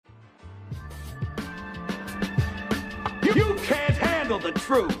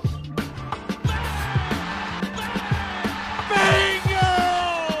truth.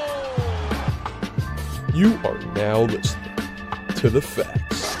 You are now listening to The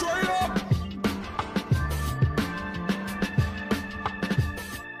Facts.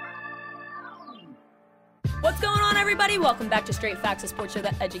 What's going on, everybody? Welcome back to Straight Facts, a sports show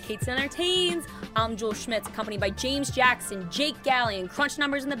that educates and entertains. I'm Joel Schmitz, accompanied by James Jackson, Jake Galley, and Crunch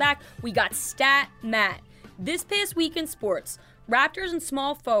Numbers in the back. We got Stat Matt. This past week in sports, Raptors and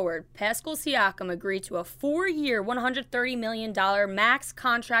small forward Pascal Siakam agreed to a 4-year, $130 million max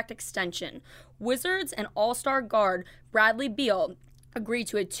contract extension. Wizards and All-Star guard Bradley Beal agreed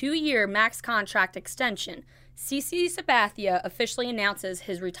to a 2-year max contract extension. CeCe Sabathia officially announces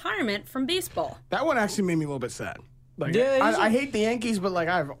his retirement from baseball. That one actually made me a little bit sad. Like, Yeah, I hate the Yankees, but like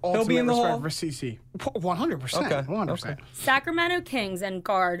I have ultimate the respect Hall? for CeCe. 100%. Okay, 100%. Sacramento Kings and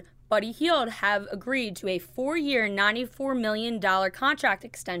guard Buddy Hield have agreed to a 4-year, $94 million contract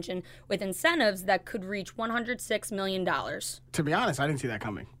extension with incentives that could reach $106 million. To be honest, I didn't see that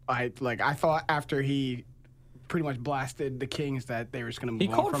coming. I thought after he pretty much blasted the Kings that they were just going to move He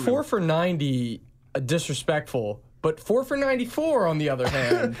on called from 4 him. for 90 disrespectful, but 4 for 94 on the other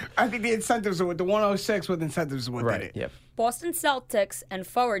hand. I think the incentives are with the 106 with incentives is what did it. Yep. Boston Celtics and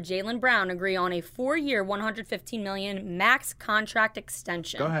forward Jaylen Brown agree on a 4-year, $115 million max contract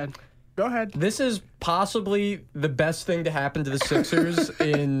extension. Go ahead. This is possibly the best thing to happen to the Sixers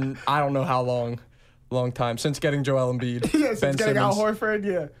in I don't know how long time since getting Joel Embiid. Yeah, since getting Al Horford,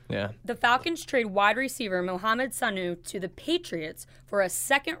 yeah. Yeah. The Falcons trade wide receiver Mohamed Sanu to the Patriots for a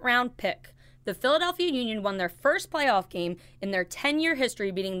second-round pick. The Philadelphia Union won their first playoff game in their 10-year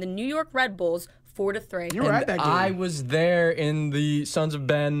history, beating the New York Red Bulls 4-3. You were at that game. I was there in the Sons of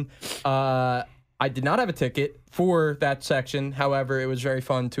Ben. I did not have a ticket for that section. However, it was very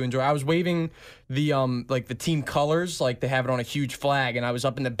fun to enjoy. I was waving the the team colors, like they have it on a huge flag, and I was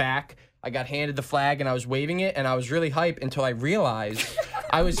up in the back. I got handed the flag and I was waving it, and I was really hyped until I realized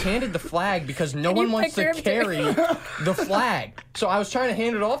I was handed the flag because no one wants to carry the flag. So I was trying to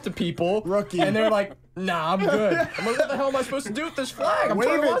hand it off to people, Rookie. and they're like, "Nah, I'm good." I'm like, "What the hell am I supposed to do with this flag? I'm Wave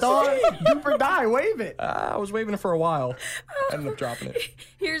trying to it, watch dog. the game." Do or die. Wave it. I was waving it for a while. I ended up dropping it.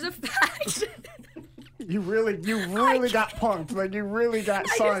 Here's a fact. You really got punked. Like, you really got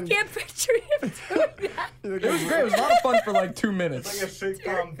I sunned. just can't picture him doing that. It was great. It was a lot of fun for like 2 minutes.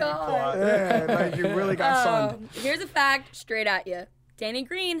 Dear God. Yeah, like you really got sunned. Here's a fact straight at you. Danny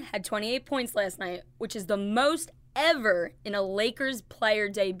Green had 28 points last night, which is the most ever in a Lakers player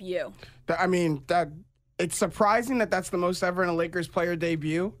debut. It's surprising that that's the most ever in a Lakers player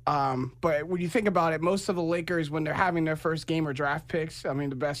debut. But when you think about it, most of the Lakers, when they're having their first game or draft picks, I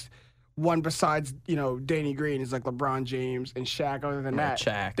mean, the best one besides, Danny Green is like LeBron James and Shaq. Other than that,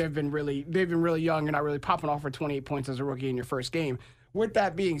 Shaq. they've been really young and not really popping off for 28 points as a rookie in your first game. With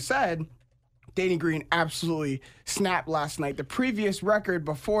that being said, Danny Green absolutely snapped last night. The previous record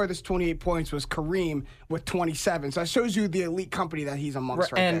before this 28 points was Kareem with 27. So that shows you the elite company that he's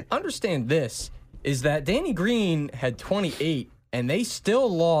amongst right And there. understand this, is that Danny Green had 28, and they still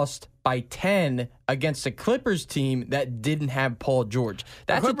lost by 10 against a Clippers team that didn't have Paul George.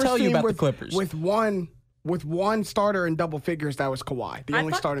 That should tell you about the Clippers. With one starter in double figures, that was Kawhi. The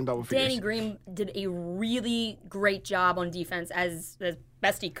only starter in double figures. Danny Green did a really great job on defense as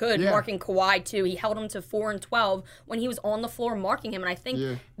best he could, Yeah. marking Kawhi too. He held him to 4 and 12 when he was on the floor marking him, and I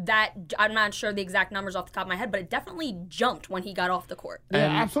think that, I'm not sure the exact numbers off the top of my head, but it definitely jumped when he got off the court. Yeah,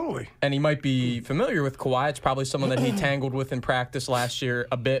 absolutely. And he might be familiar with Kawhi. It's probably someone that he tangled with in practice last year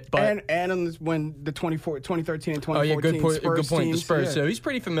a bit. But when the 2013 and 2014 oh yeah, good point. Spurs Good point. The teams, Spurs. yeah. So he's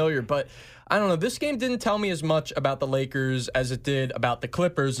pretty familiar, but I don't know. This game didn't tell me as much about the Lakers as it did about the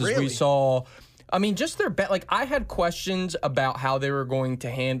Clippers, as we Really? saw. I mean, just their bet. Like, I had questions about how they were going to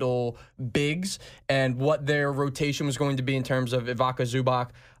handle bigs and what their rotation was going to be in terms of Ivica Zubac.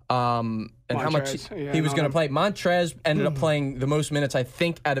 And how much Montrez. he was going to play. Montrez ended up playing the most minutes, I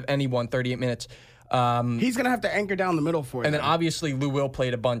think, out of anyone, 38 minutes. He's going to have to anchor down the middle for you. And then obviously Lou Will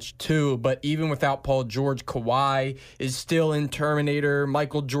played a bunch too, but even without Paul George, Kawhi is still in Terminator,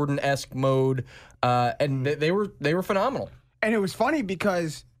 Michael Jordan-esque mode, and they were phenomenal. And it was funny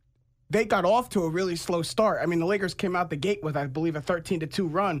because they got off to a really slow start. I mean, the Lakers came out the gate with, I believe, a 13-2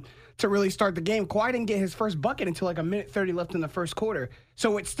 run to really start the game. Kawhi didn't get his first bucket until like a minute 30 left in the first quarter.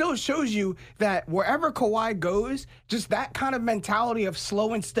 So it still shows you that wherever Kawhi goes, just that kind of mentality of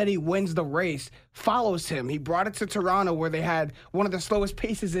slow and steady wins the race follows him. He brought it to Toronto where they had one of the slowest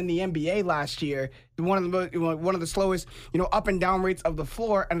paces in the NBA last year, one of the slowest, up and down rates of the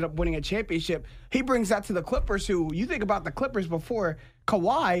floor, ended up winning a championship. He brings that to the Clippers, who you think about the Clippers before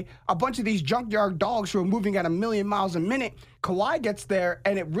Kawhi, a bunch of these junkyard dogs who are moving at 1,000,000 miles a minute, Kawhi gets there,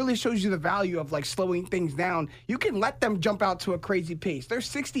 and it really shows you the value of, like, slowing things down. You can let them jump out to a crazy pace. There's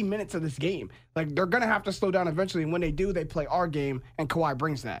 60 minutes of this game. Like, they're going to have to slow down eventually, and when they do, they play our game, and Kawhi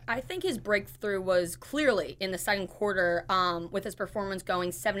brings that. I think his breakthrough was clearly in the second quarter with his performance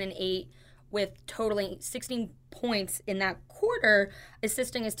going 7 and 8 with totaling 16 points in that quarter,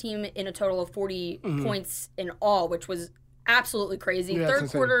 assisting his team in a total of 40 points in all, which was absolutely crazy. Yeah, Third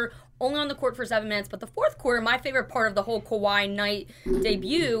quarter, only on the court for 7 minutes. But the fourth quarter, my favorite part of the whole Kawhi night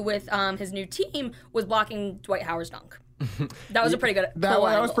debut with his new team was blocking Dwight Howard's dunk. That was a pretty good That cool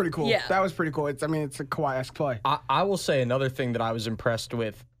was angle. pretty cool. Yeah. That was pretty cool. It's a Kawhi-esque play. I will say another thing that I was impressed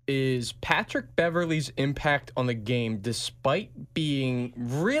with is Patrick Beverley's impact on the game, despite being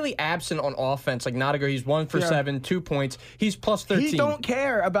really absent on offense. Like, not a great. He's 1 for 7, 2 points. He's plus 13. He don't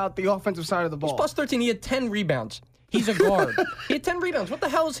care about the offensive side of the ball. He's plus 13. He had 10 rebounds. He's a guard. He had 10 rebounds. What the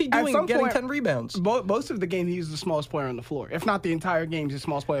hell is he doing getting 10 rebounds? Most of the game, he was the smallest player on the floor. If not the entire game, he's the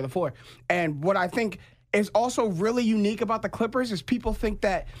smallest player on the floor. And what I think is also really unique about the Clippers is people think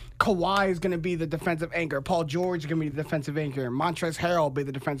that Kawhi is going to be the defensive anchor. Paul George is going to be the defensive anchor. Montrezl Harrell will be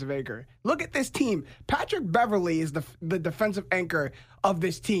the defensive anchor. Look at this team. Patrick Beverley is the defensive anchor of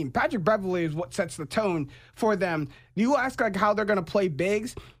this team. Patrick Beverley is what sets the tone for them. You ask, like, how they're going to play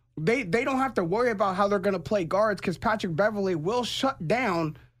bigs. They don't have to worry about how they're going to play guards because Patrick Beverley will shut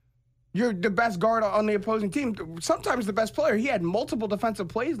down the best guard on the opposing team. Sometimes the best player. He had multiple defensive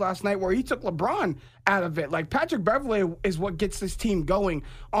plays last night where he took LeBron out of it. Like, Patrick Beverley is what gets this team going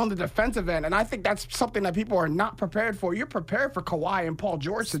on the defensive end, and I think that's something that people are not prepared for. You're prepared for Kawhi and Paul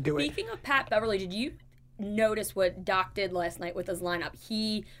George to do it. Speaking of Pat Beverley, did you notice what Doc did last night with his lineup?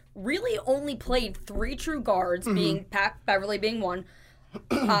 He really only played 3 true guards, being Pat Beverley being one,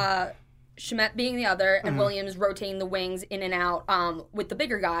 Shamet being the other, and Williams rotating the wings in and out with the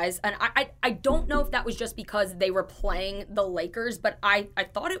bigger guys. And I don't know if that was just because they were playing the Lakers, but I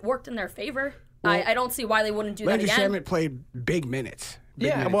thought it worked in their favor. Well, I don't see why they wouldn't do that again. Landry Shamet played big minutes.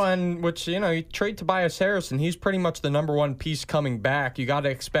 You trade Tobias Harris, and he's pretty much the number one piece coming back. You got to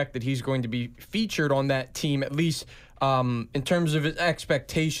expect that he's going to be featured on that team, at least in terms of his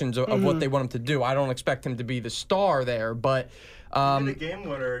expectations of what they want him to do. I don't expect him to be the star there, but he had a game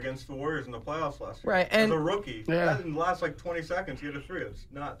winner against the Warriors in the playoffs last year. Right, as a rookie. In the last 20 seconds, he had a 3. It's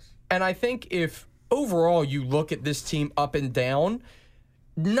nuts. And I think if overall you look at this team up and down,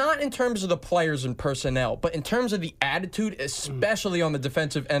 not in terms of the players and personnel, but in terms of the attitude, especially on the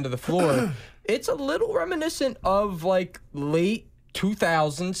defensive end of the floor, it's a little reminiscent of like late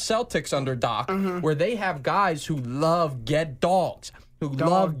 2000s Celtics under Doc, where they have guys who love dogs, who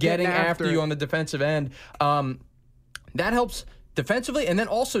love getting after you on the defensive end. That helps defensively, and then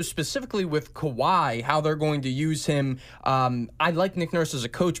also specifically with Kawhi, how they're going to use him. I like Nick Nurse as a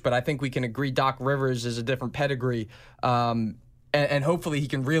coach, but I think we can agree Doc Rivers is a different pedigree. And hopefully he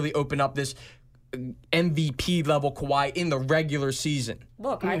can really open up this MVP level Kawhi in the regular season.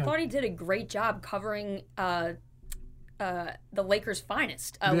 Look, I thought he did a great job covering the Lakers'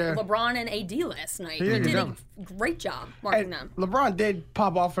 finest, LeBron and AD last night. He did a great job marking them. LeBron did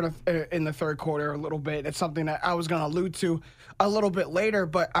pop off in the third quarter a little bit. It's something that I was going to allude to a little bit later,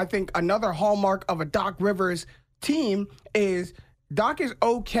 but I think another hallmark of a Doc Rivers team is Doc is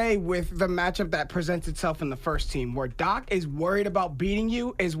okay with the matchup that presents itself in the first team. Where Doc is worried about beating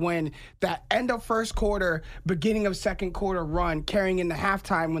you is when that end of first quarter, beginning of second quarter run, carrying into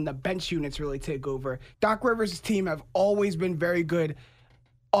halftime when the bench units really take over. Doc Rivers' team have always been very good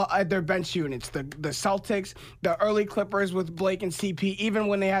at their bench units. The Celtics, the early Clippers with Blake and CP, even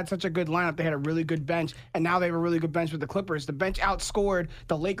when they had such a good lineup, they had a really good bench, and now they have a really good bench with the Clippers. The bench outscored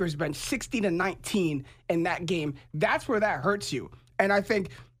the Lakers bench 60-19 in that game. That's where that hurts you. And I think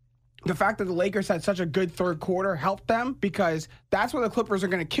the fact that the Lakers had such a good third quarter helped them, because that's where the Clippers are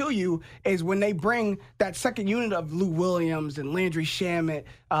going to kill you, is when they bring that second unit of Lou Williams and Landry Shamet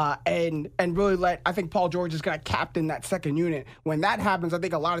and really I think Paul George is going to captain that second unit. When that happens, I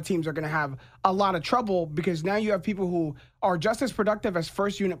think a lot of teams are going to have a lot of trouble, because now you have people who are just as productive as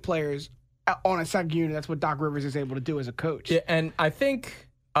first unit players on a second unit. That's what Doc Rivers is able to do as a coach. Yeah, and I think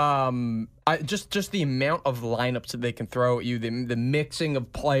just the amount of lineups that they can throw at you, the mixing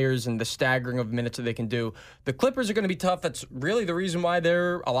of players and the staggering of minutes that they can do. The Clippers are going to be tough. That's really the reason why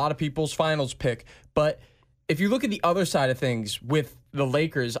they're a lot of people's finals pick. But if you look at the other side of things with the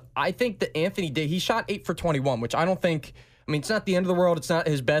Lakers, I think that Anthony Davis, he shot 8 for 21, which I don't think. I mean, it's not the end of the world. It's not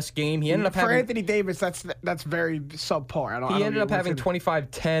his best game. He ended up having Anthony Davis. That's very subpar. He ended up having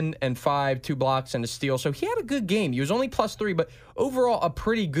 25, 10, and 5, 2 blocks, and a steal. So he had a good game. He was only +3, but overall a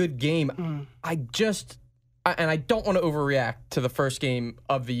pretty good game. I just and I don't want to overreact to the first game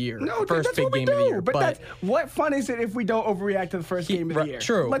of the year. No, first that's big what we game do. of the year. But what fun is it if we don't overreact to the first game of the year?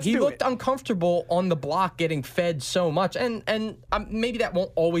 True. Let's He do looked it. uncomfortable on the block, getting fed so much, and maybe that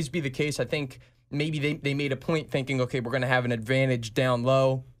won't always be the case. I think maybe they made a point thinking, okay, we're going to have an advantage down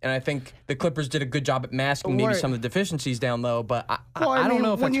low, and I think the Clippers did a good job at masking maybe Right. some of the deficiencies down low. But Well, I don't mean,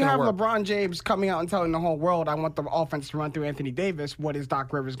 know if when that's you going to have work. LeBron James coming out and telling the whole world, I want the offense to run through Anthony Davis, what is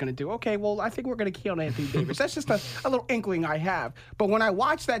Doc Rivers going to do? Okay, well, I think we're going to key on Anthony Davis. That's just a little inkling I have. But when I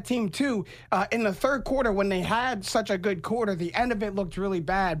watched that team, too, in the third quarter, when they had such a good quarter, the end of it looked really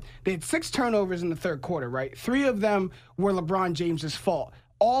bad. They had 6 turnovers in the third quarter, right? 3 of them were LeBron James's fault.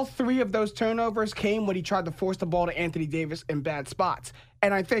 All 3 of those turnovers came when he tried to force the ball to Anthony Davis in bad spots.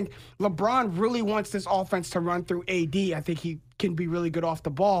 And I think LeBron really wants this offense to run through AD. I think he can be really good off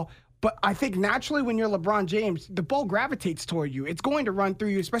the ball. But I think naturally when you're LeBron James, the ball gravitates toward you. It's going to run through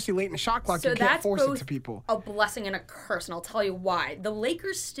you, especially late in the shot clock. So You can't that's force it both to people. a blessing and a curse, and I'll tell you why. The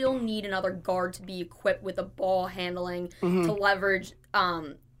Lakers still need another guard to be equipped with a ball handling to leverage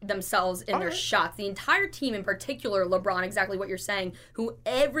themselves in their shots. The entire team, in particular, LeBron, exactly what you're saying, who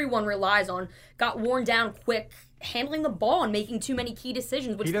everyone relies on, got worn down quick handling the ball and making too many key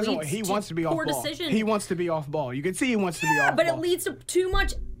decisions, which leads He to wants to be off poor ball. decision. He wants to be off ball. You can see he wants to be off But ball. it leads to too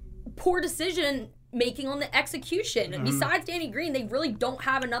much poor decision making on the execution. Mm-hmm. Besides Danny Green, they really don't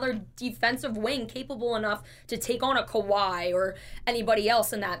have another defensive wing capable enough to take on a Kawhi or anybody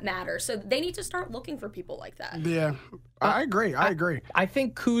else in that matter. So they need to start looking for people like that. Yeah, I agree. I agree. I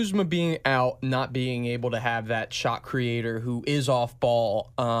think Kuzma being out, not being able to have that shot creator who is off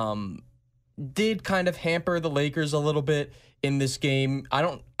ball, did kind of hamper the Lakers a little bit in this game. I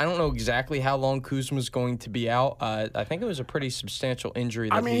don't know exactly how long Kuzma's going to be out. I think it was a pretty substantial injury.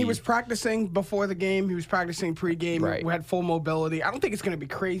 That He was practicing before the game. He was practicing pregame. Right. We had full mobility. I don't think it's going to be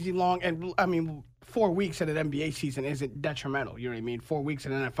crazy long. And 4 weeks in an NBA season isn't detrimental. You know what I mean? 4 weeks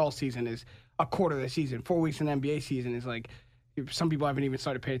in an NFL season is a quarter of the season. 4 weeks in an NBA season is like, some people haven't even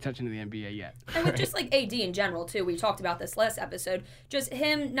started paying attention to the NBA yet. And with just like AD in general, too, we talked about this last episode, just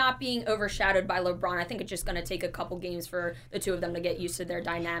him not being overshadowed by LeBron. I think it's just going to take a couple games for the two of them to get used to their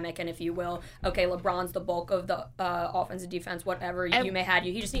dynamic. And if you will, okay, LeBron's the bulk of the offensive defense, whatever you may have,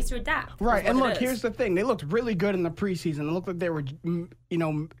 he just needs to adapt. Right. That's And what look, it is. here's the thing. They looked really good in the preseason. It looked like they were,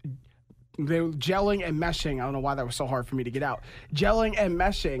 they were gelling and meshing. I don't know why that was so hard for me to get out. Gelling and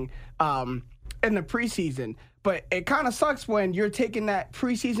meshing in the preseason. But it kind of sucks when you're taking that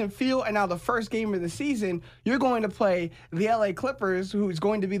preseason feel and now the first game of the season, you're going to play the LA Clippers, who's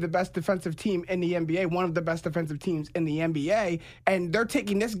going to be the best defensive team in the NBA, one of the best defensive teams in the NBA, and they're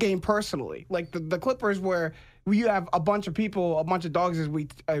taking this game personally. Like the Clippers, where you have a bunch of people, a bunch of dogs, as we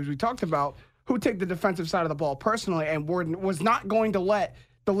talked about, who take the defensive side of the ball personally, and was not going to let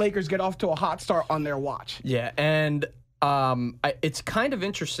the Lakers get off to a hot start on their watch. Yeah, and it's kind of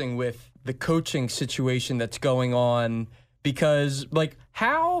interesting with the coaching situation that's going on because, like,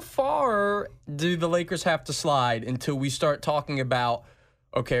 how far do the Lakers have to slide until we start talking about,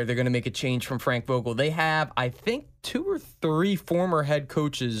 okay, they're going to make a change from Frank Vogel? They have, I think, 2 or 3 former head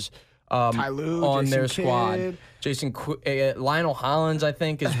coaches Ty Lue, on Jason their squad. Kidd. Lionel Hollins, I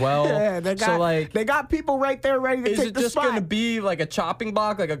think, as well. Yeah, they got people right there ready to Is take it the just spot. going to be like a chopping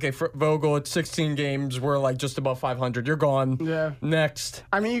block? Like, okay, for Vogel, it's 16 games. We're like just above 500. You're gone. Yeah. Next.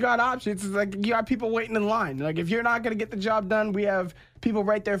 You got options. It's like you got people waiting in line. Like, if you're not going to get the job done, we have people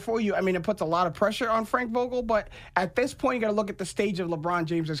right there for you. It puts a lot of pressure on Frank Vogel, but at this point, you got to look at the stage of LeBron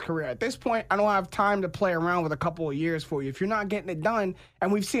James's career. At this point, I don't have time to play around with a couple of years for you. If you're not getting it done,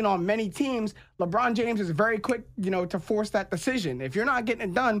 and we've seen on many teams, LeBron James is very quick, to force that decision. If you're not getting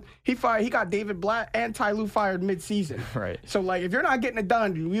it done, he got David Blatt and Ty Lue fired mid-season. Right. So, like, if you're not getting it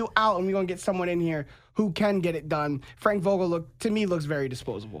done, you out, and we're going to get someone in here who can get it done. Frank Vogel, looks very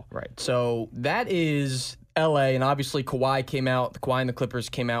disposable. Right. So that is LA, and obviously Kawhi and the Clippers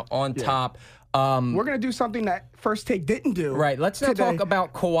came out on top. We're going to do something that First Take didn't do. Right. Let's now today. talk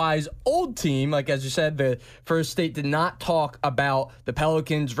about Kawhi's old team. Like, as you said, the First State did not talk about the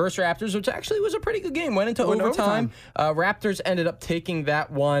Pelicans versus Raptors, which actually was a pretty good game. Went into overtime. Raptors ended up taking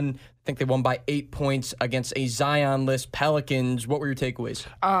that one. I think they won by 8 points against a Zion-less Pelicans. What were your takeaways?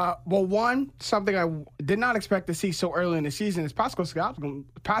 Well, one, something I did not expect to see so early in the season is Pascal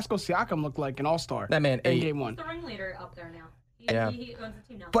Siakam looked like an all-star. That man in ate. game one. The ringleader up there now. Yeah. He owns the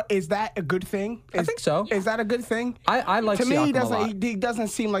team now. But is that a good thing? I think so. Is that a good thing? I like to Siakam me, a lot. he doesn't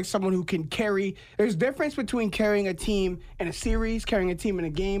seem like someone who can carry. There's a difference between carrying a team in a series, carrying a team in a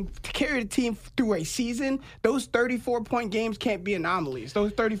game. To carry a team through a season, those 34-point games can't be anomalies.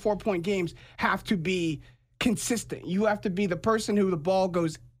 Those 34-point games have to be consistent. You have to be the person who the ball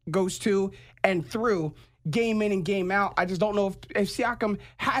goes to and through game in and game out. I just don't know if Siakam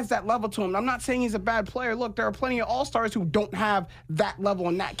has that level to him. I'm not saying he's a bad player. Look, there are plenty of all-stars who don't have that level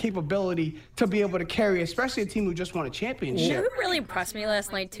and that capability to be able to carry, especially a team who just won a championship. You know who really impressed me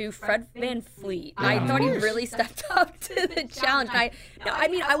last night too? Fred VanVleet. I thought he really stepped up to the challenge. I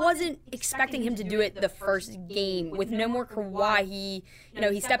mean, I wasn't expecting him to do it the first game with no more Kawhi.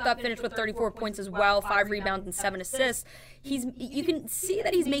 He stepped up, finished with 34 points as well, 5 rebounds and 7 assists. You can see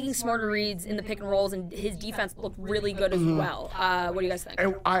that he's making smarter reads in the pick and rolls, and his defense looked really good as well. What do you guys think?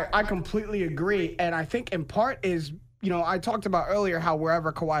 I completely agree, and I think in part is, I talked about earlier how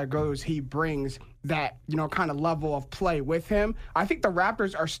wherever Kawhi goes, he brings that, kind of level of play with him. I think the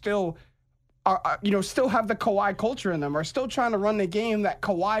Raptors are still have the Kawhi culture in them, are still trying to run the game that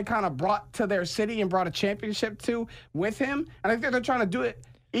Kawhi kind of brought to their city and brought a championship to with him. And I think they're trying to do it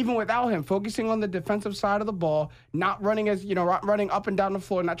even without him, focusing on the defensive side of the ball, not running running up and down the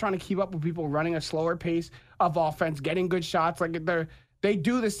floor, not trying to keep up with people, running a slower pace of offense, getting good shots. Like they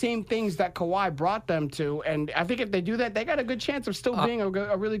do the same things that Kawhi brought them to, and I think if they do that, they got a good chance of still being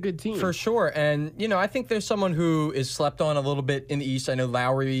a really good team. For sure, and I think there's someone who is slept on a little bit in the East. I know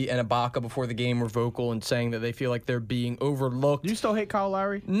Lowry and Ibaka before the game were vocal and saying that they feel like they're being overlooked. You still hate Kyle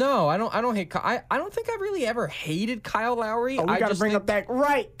Lowry? No, I don't hate Kyle. I don't think I've really ever hated Kyle Lowry. We got to bring up that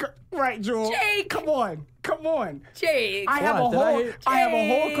right, Jewel. Jake, come on, Jake. I have a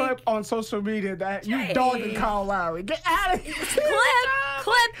whole clip on social media that you dogging Kyle Lowry. Get out of here.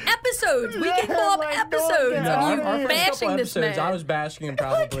 Clip episodes. We can pull up episodes of you bashing this man. I was bashing him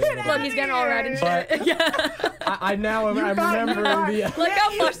probably. Look, he's getting all red and shit. Yeah. I now am remembering the. Look how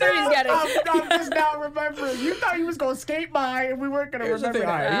flustered he's getting. I'm just now remembering. You thought he was going to skate by, and we weren't going to remember.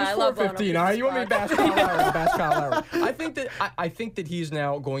 All right, he was 4'15". All right, you want me to bash Kyle Lowry? Bash Kyle Lowry. I think that he's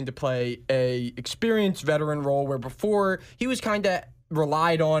now going to play a experienced veteran role where before he was kind of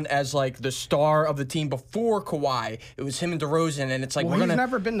relied on as like the star of the team before Kawhi. It was him and DeRozan, and it's like he's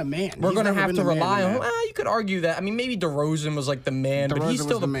never been the man. We're going to have to rely on him. You could argue that. I mean, maybe DeRozan was like the man, but he's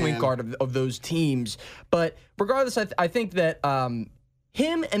still the point guard of those teams. But regardless, I think that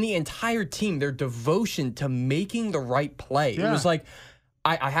him and the entire team, their devotion to making the right play. Yeah. It was like,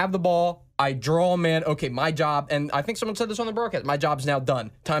 I have the ball. I draw a man. Okay, my job, and I think someone said this on the broadcast, my job's now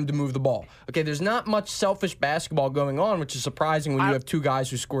done. Time to move the ball. Okay, there's not much selfish basketball going on, which is surprising when you have two guys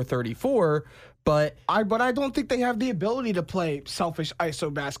who score 34, but I don't think they have the ability to play selfish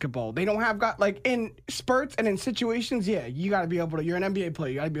ISO basketball. They don't have in spurts and in situations, you got to be able to, you're an NBA player,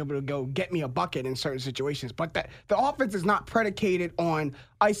 you got to be able to go get me a bucket in certain situations. But the offense is not predicated on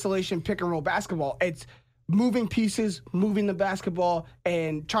isolation pick and roll basketball. It's moving pieces, moving the basketball,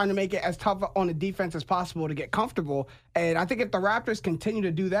 and trying to make it as tough on the defense as possible to get comfortable. And I think if the Raptors continue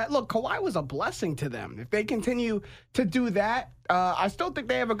to do that, look, Kawhi was a blessing to them. If they continue to do that, I still think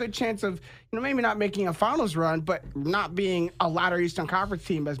they have a good chance of, maybe not making a finals run, but not being a latter Eastern Conference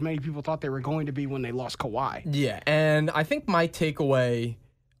team as many people thought they were going to be when they lost Kawhi. Yeah, and I think my takeaway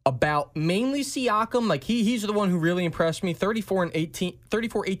about mainly Siakam, like he's the one who really impressed me. 34,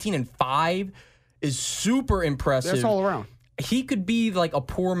 18, and 5. Is super impressive. That's all around. He could be like a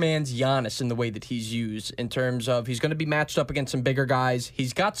poor man's Giannis in the way that he's used in terms of he's going to be matched up against some bigger guys.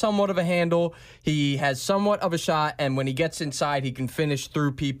 He's got somewhat of a handle. He has somewhat of a shot, and when he gets inside, he can finish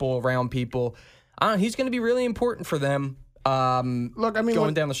through people, around people. He's going to be really important for them. Look, I mean,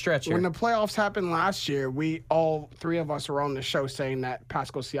 going down the stretch here. When the playoffs happened last year, all three of us were on the show saying that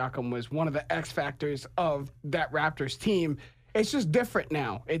Pascal Siakam was one of the X factors of that Raptors team. It's just different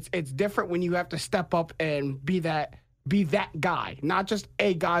now. It's different when you have to step up and be that guy, not just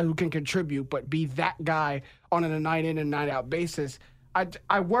a guy who can contribute, but be that guy on a night in and night out basis.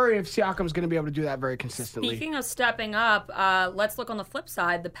 I worry if Siakam's going to be able to do that very consistently. Speaking of stepping up, let's look on the flip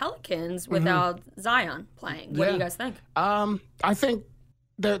side. The Pelicans without Zion playing. What do you guys think? I think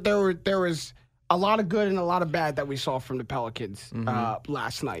there was a lot of good and a lot of bad that we saw from the Pelicans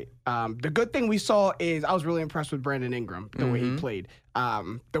last night. The good thing we saw is I was really impressed with Brandon Ingram, the way he played,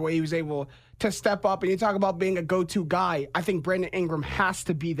 the way he was able to step up. And you talk about being a go-to guy. I think Brandon Ingram has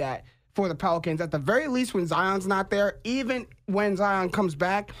to be that for the Pelicans. At the very least, when Zion's not there, even when Zion comes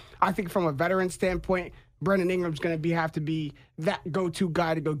back, I think from a veteran standpoint, Brandon Ingram's going to have to be that go-to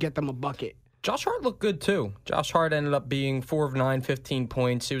guy to go get them a bucket. Josh Hart looked good, too. Josh Hart ended up being 4 of 9, 15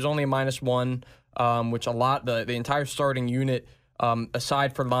 points. He was only a -1. Which the entire starting unit,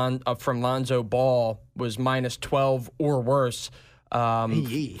 aside from Lonzo Ball, was -12 or worse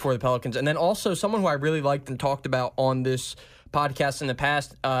for the Pelicans. And then also someone who I really liked and talked about on this podcast in the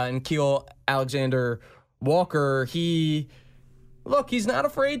past, Nickeil Alexander-Walker, he look, he's not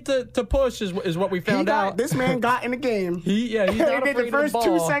afraid to push, is what we found out. This man got in the game. He's not and afraid in the first of the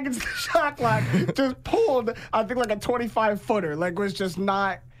 2 ball. seconds of the shot clock, just pulled, I think, like a 25-footer. Like, was just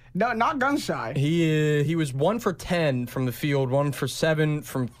not gun shy. He was 1 for 10 from the field, 1 for 7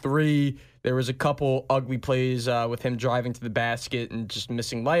 from 3. There was a couple ugly plays with him driving to the basket and just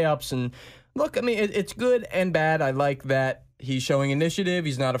missing layups. And look, I mean, it's good and bad. I like that he's showing initiative.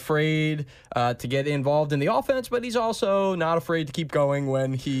 He's not afraid to get involved in the offense, but he's also not afraid to keep going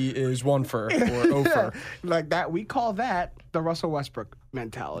when he is 1 for or 0 for. Like that, we call that the Russell Westbrook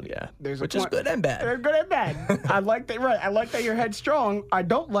mentality. Yeah, There's which a is good and bad. They're good and bad. I like that. Right. I like that you're headstrong. I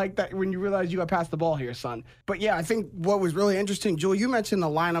don't like that when you realize you got past the ball here, son. But yeah, I think what was really interesting, Jewel, you mentioned the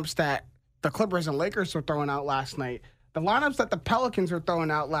lineups that the Clippers and Lakers were throwing out last night. The lineups that the Pelicans were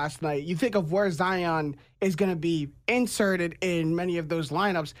throwing out last night, you think of where Zion is going to be inserted in many of those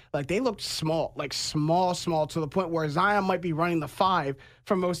lineups. Like, they looked small, like small to the point where Zion might be running the 5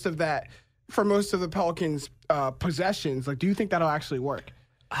 for most of the Pelicans' possessions. Like, do you think that'll actually work?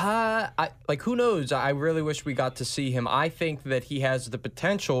 Who knows? I really wish we got to see him. I think that he has the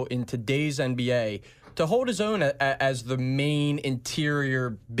potential in today's NBA to hold his own as the main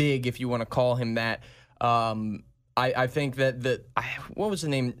interior big, if you want to call him that. I think that what was the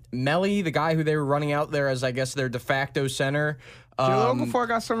name? Melly, the guy who they were running out there as, I guess, their de facto center. Okafor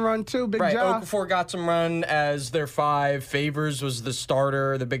got some run too. Big right, job. Okafor got some run as their 5. Favors was the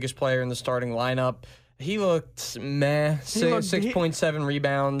starter, the biggest player in the starting lineup. He looked meh. 6.7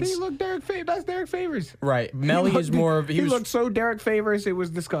 rebounds. He looked that's Derek Favors. Right. Melly is more of he looked so Derek Favors, it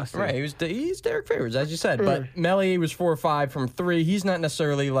was disgusting. Right. He's Derek Favors, as you said. But Melly was 4 or 5 from 3. He's not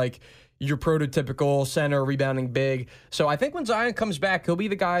necessarily like your prototypical center rebounding big. So I think when Zion comes back, he'll be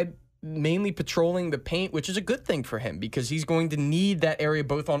the guy mainly patrolling the paint, which is a good thing for him because he's going to need that area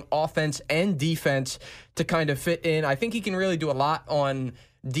both on offense and defense to kind of fit in. I think he can really do a lot on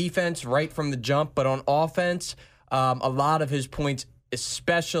defense right from the jump, but on offense, a lot of his points,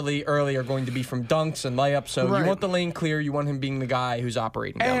 especially early, are going to be from dunks and layups. So you want the lane clear. You want him being the guy who's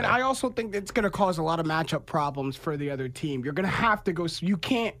operating down And there. I also think it's going to cause a lot of matchup problems for the other team. You're going to have to go. You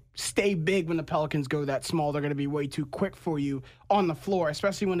can't stay big when the Pelicans go that small. They're going to be way too quick for you on the floor,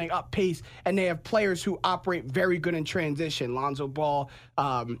 especially when they up pace and they have players who operate very good in transition. Lonzo Ball,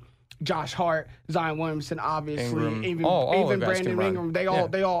 Josh Hart, Zion Williamson, obviously, Ingram. even All the guys Brandon can run. Ingram. They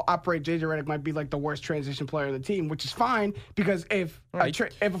all operate. JJ Redick might be like the worst transition player on the team, which is fine because if a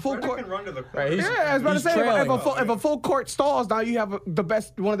full Redick court can run to the court. Right, yeah, I was about to he's say, trailing. if a full court stalls, now you have one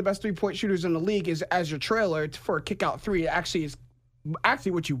of the best 3-point shooters in the league is as your trailer for a kick out 3. It actually is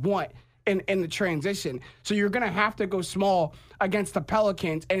what you want in the transition. So you're going to have to go small against the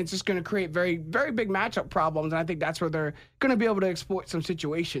Pelicans, and it's just going to create very, very big matchup problems. And I think that's where they're going to be able to exploit some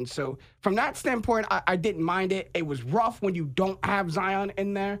situations. So from that standpoint, I didn't mind it. It was rough when you don't have Zion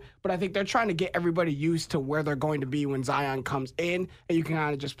in there, but I think they're trying to get everybody used to where they're going to be when Zion comes in, and you can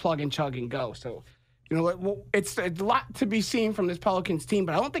kind of just plug and chug and go. So, you know, it's a lot to be seen from this Pelicans team,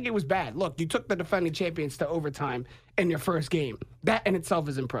 but I don't think it was bad. Look, you took the defending champions to overtime in your first game. That in itself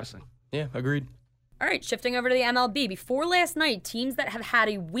is impressive. Yeah, agreed. All right, shifting over to the MLB. Before last night, teams that have had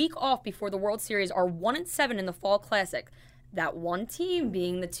a week off before the World Series are 1-7 in the Fall Classic. That one team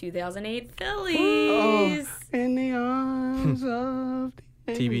being the 2008 Phillies. In the arms of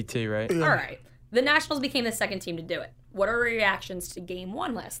the TBT, right? All right. The Nationals became the second team to do it. What are your reactions to Game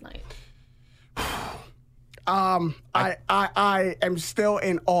 1 last night? I am still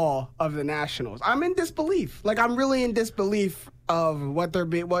in awe of the Nationals. I'm in disbelief. Like, I'm really in disbelief of what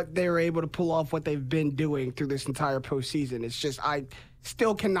they were able to pull off, what they've been doing through this entire postseason. It's just, I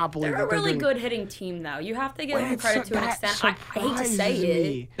still cannot believe They're that a really doing, good hitting team, though. You have to give them It's credit to an that extent. I hate to say surprises it.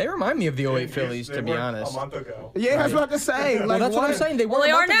 me. They remind me of the 08 They Phillies, to be weren't honest. A month ago. Yeah, I was about to say. Well, Like, that's what I'm saying. They Well, were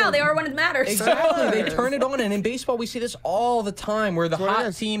they a are month now. ago. They are when it matters. Exactly. They turn it on, and in baseball, we see this all the time, where the That's what it hot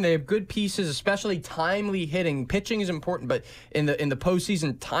is. team, they have good pieces, especially timely hitting. Pitching is important, but in the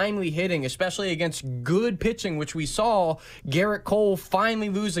postseason, timely hitting, especially against good pitching, which we saw Garrett Cole finally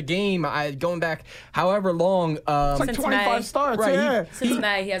lose a game. Going back however long, It's like Since 25 May. starts, Right, yeah. Since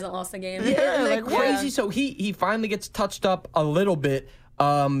May, he hasn't lost a game. Yeah, like like, crazy. So he finally gets touched up a little bit.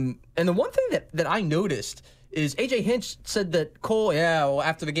 And the one thing that I noticed is AJ Hinch said that Cole,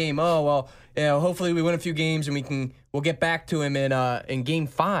 after the game, hopefully we win a few games and we'll get back to him in Game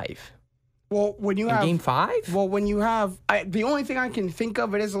 5. Well, when you have Game 5? Well, when you have the only thing I can think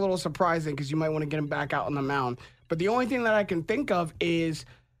of, it is a little surprising because you might want to get him back out on the mound. But the only thing that I can think of is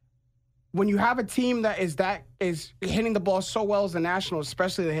when you have a team that is hitting the ball so well as the Nationals,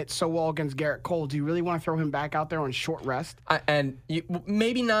 especially they hit so well against Garrett Cole, do you really want to throw him back out there on short rest?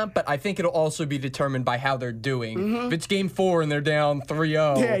 Maybe not, but I think it'll also be determined by how they're doing. If it's game 4 and they're down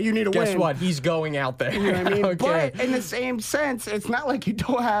 3-0, Yeah, you need to guess win. what? He's going out there. You know what I mean? Okay. But in the same sense, it's not like you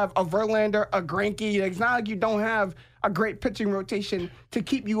don't have a Verlander, a Greinke. It's not like you don't have a great pitching rotation to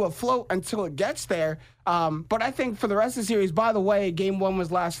keep you afloat until it gets there. But I think for the rest of the series, by the way, Game 1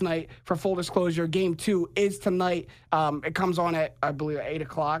 was last night. For full disclosure, Game 2 is tonight. It comes on at, I believe, at 8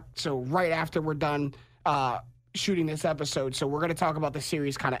 o'clock. So right after we're done shooting this episode. So we're going to talk about the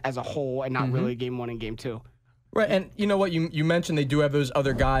series kind of as a whole and not really Game 1 and Game 2. Right, and you know what? You mentioned they do have those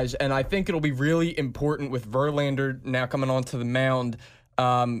other guys, and I think it'll be really important with Verlander now coming onto the mound.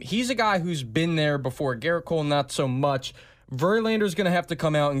 He's a guy who's been there before. Garrett Cole, not so much. Verlander's going to have to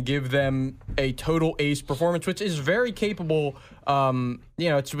come out and give them a total ace performance, which is very capable.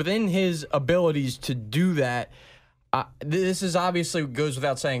 It's within his abilities to do that. This is obviously, goes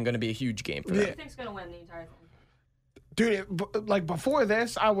without saying, going to be a huge game for them. Who do you think's going to win the entire thing? Dude, like before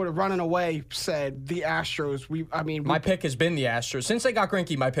this, I would have running away said the Astros. My pick has been the Astros. Since they got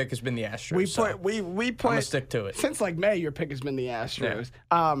Greinke, my pick has been the Astros. We put I'm gonna stick to it. Since like May, your pick has been the Astros.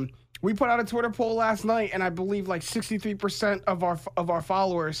 Yeah. We put out a Twitter poll last night, and I believe like 63% of our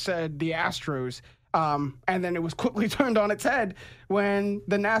followers said the Astros. And then it was quickly turned on its head when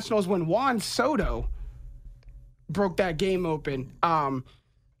the Nationals, when Juan Soto broke that game open.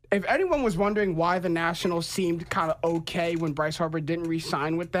 If anyone was wondering why the Nationals seemed kind of okay when Bryce Harper didn't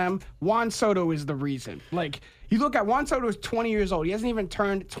re-sign with them, Juan Soto is the reason. Like, you look at Juan Soto is 20 years old. He hasn't even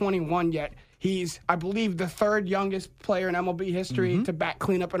turned 21 yet. He's, I believe, the third youngest player in MLB history to bat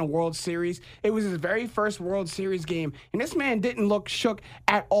cleanup in a World Series. It was his very first World Series game, and this man didn't look shook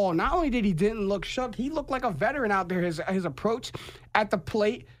at all. Not only did he didn't look shook, he looked like a veteran out there. His approach at the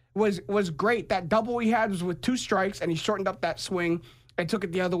plate was great. That double he had was with 2 strikes, and he shortened up that swing and took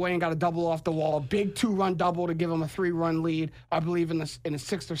it the other way and got a double off the wall. A big 2-run double to give him a 3-run lead, I believe, in the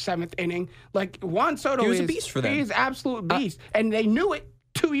 6th or 7th inning. Like, Juan Soto was a beast for them. He is absolute beast. And they knew it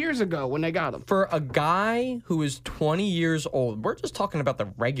 2 years ago when they got him. For a guy who is 20 years old, we're just talking about the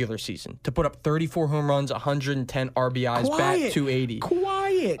regular season, to put up 34 home runs, 110 RBIs, bat 280.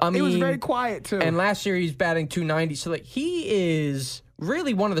 Quiet. It was very quiet, too. And last year he's batting 290. So, like, he is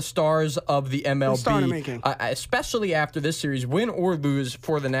really one of the stars of the MLB, especially after this series, win or lose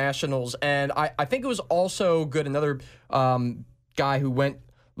for the Nationals. And I think it was also good. Another guy who went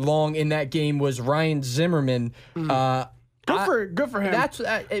long in that game was Ryan Zimmerman. Good for him.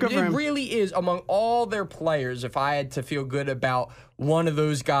 It really is, among all their players, if I had to feel good about one of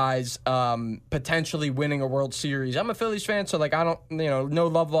those guys potentially winning a World Series. I'm a Phillies fan, so like I don't, no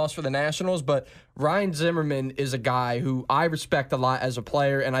love lost for the Nationals, but Ryan Zimmerman is a guy who I respect a lot as a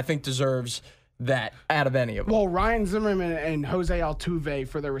player and I think deserves that out of any of them. Well, Ryan Zimmerman and Jose Altuve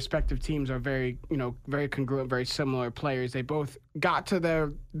for their respective teams are very congruent, very similar players. They both got to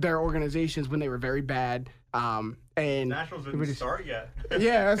their organizations when they were very bad. And Nationals didn't start yet.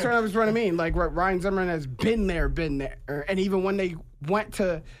 Yeah, that's what I mean. Like, Ryan Zimmerman has been there. And even when they went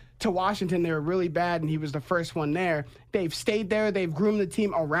to Washington, they were really bad, and he was the first one there. They've stayed there. They've groomed the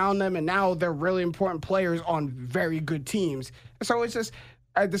team around them, and now they're really important players on very good teams. So it's just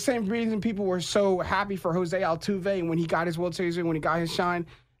the same reason people were so happy for Jose Altuve and when he got his World Series ring, when he got his shine.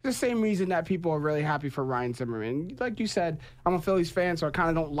 The same reason that people are really happy for Ryan Zimmerman. Like you said, I'm a Phillies fan, so I kind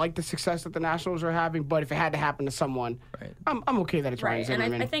of don't like the success that the Nationals are having. But if it had to happen to someone, I'm okay that it's Ryan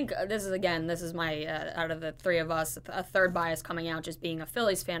Zimmerman. And I think this is my, out of the three of us, a third bias coming out, just being a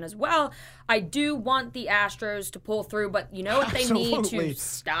Phillies fan as well. I do want the Astros to pull through, but you know what they need to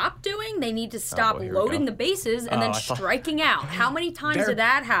stop doing? They need to stop loading the bases and then striking out. How many times did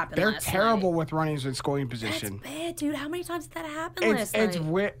that happen last night? They're terrible with runners in scoring position. That's bad, dude. How many times did that happen last night? It's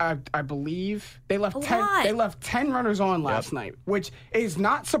weird. I believe they left 10 runners on last night, which is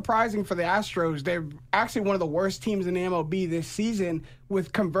not surprising for the Astros. They're actually one of the worst teams in the MLB this season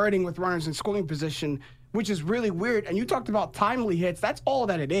with converting with runners in scoring position, which is really weird. And you talked about timely hits. That's all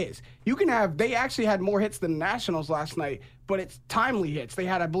that it is. They actually had more hits than the Nationals last night, but it's timely hits. They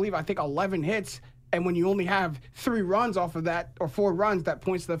had, I think 11 hits. And when you only have 3 runs off of that, or 4 runs, that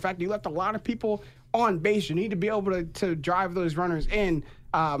points to the fact that you left a lot of people on base. You need to be able to drive those runners in.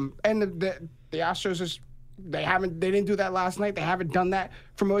 And the Astros they didn't do that last night. They haven't done that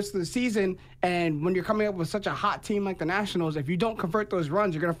for most of the season. And when you're coming up with such a hot team like the Nationals, if you don't convert those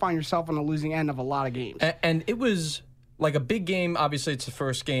runs, you're going to find yourself on the losing end of a lot of games. And it was like a big game. Obviously, it's the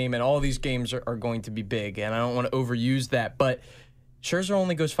first game, and all these games are going to be big. And I don't want to overuse that, but Scherzer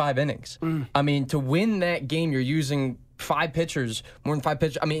only goes 5 innings. I mean, to win that game, you're using 5 pitchers, more than 5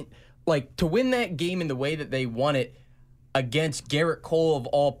 pitchers. I mean, like to win that game in the way that they won it against Garrett Cole of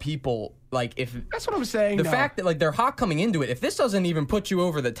all people. Like if That's what I'm saying. the though. fact that like they're hot coming into it, if this doesn't even put you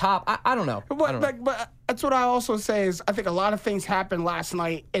over the top, I don't know. But that's what I also say is I think a lot of things happened last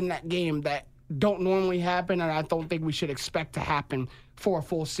night in that game that don't normally happen, and I don't think we should expect to happen for a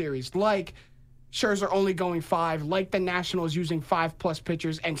full series. Like Scherzer only going 5, like the Nationals using 5+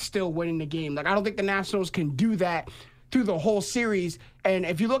 pitchers and still winning the game. Like I don't think the Nationals can do that through the whole series. And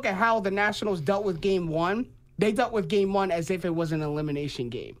if you look at how the Nationals dealt with Game 1, they dealt with Game 1 as if it was an elimination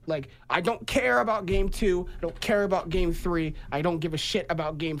game. Like, I don't care about Game 2. I don't care about Game 3. I don't give a shit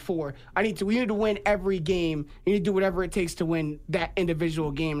about Game 4. We need to win every game. You need to do whatever it takes to win that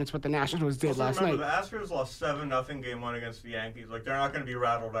individual game. That's what the Nationals did last night. The Astros lost 7-0 Game 1 against the Yankees. Like, they're not going to be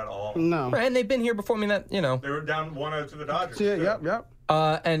rattled at all. No. And they've been here before. I mean, that, you know. They were down 1-0 to the Dodgers. Yeah, yep.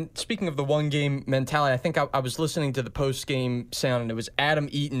 And speaking of the one-game mentality, I think I was listening to the post-game sound, and it was Adam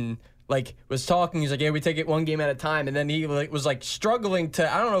Eaton, like, was talking. He's like, yeah, we take it one game at a time. And then he was, like, struggling to,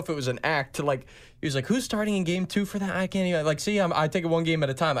 I don't know if it was an act, to, like, he was like, who's starting in Game 2 for that? I can't even, like, see, I take it one game at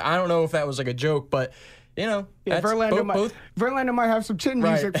a time. I don't know if that was, like, a joke, but, you know. Yeah, Verlander might have some chin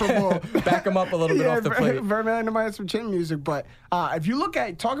music for Bull. Back him up a little bit off the plate. Verlander might have some chin music. But if you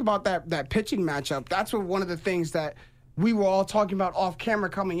talk about that pitching matchup, that's one of the things that we were all talking about off camera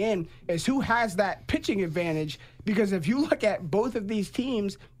coming in is who has that pitching advantage. Because if you look at both of these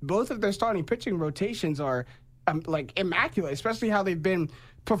teams, both of their starting pitching rotations are like immaculate, especially how they've been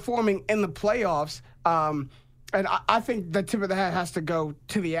performing in the playoffs. And I think the tip of the hat has to go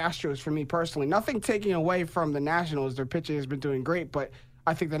to the Astros for me personally. Nothing taking away from the Nationals. Their pitching has been doing great, but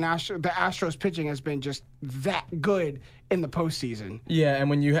I think the Astros pitching has been just that good in the postseason. Yeah, and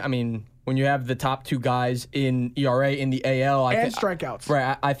when you have the top two guys in ERA in the AL, and strikeouts,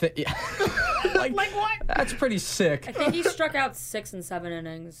 right? I think, yeah. like what? That's pretty sick. I think he struck out 6 and 7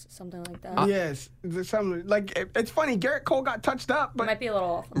 innings, something like that. Yes, it's funny. Garrett Cole got touched up, but Might be a little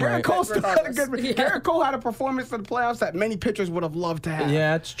off. Garrett Cole still had a good. Yeah. Garrett Cole had a performance in the playoffs that many pitchers would have loved to have.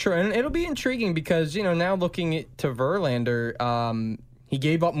 Yeah, it's true, and it'll be intriguing because now looking to Verlander, he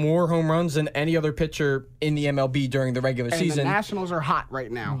gave up more home runs than any other pitcher in the MLB during the regular season. The Nationals are hot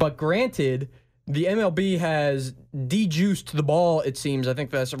right now. But granted, the MLB has de-juiced the ball, it seems. I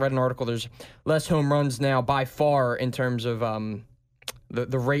think I read an article. There's less home runs now by far in terms of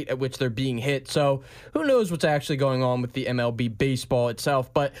the rate at which they're being hit. So who knows what's actually going on with the MLB baseball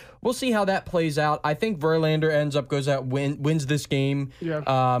itself. But we'll see how that plays out. I think Verlander goes out, wins this game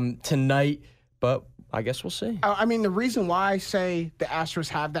tonight. But I guess we'll see. I mean, the reason why I say the Astros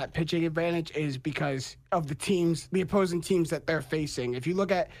have that pitching advantage is because of the opposing teams that they're facing. If you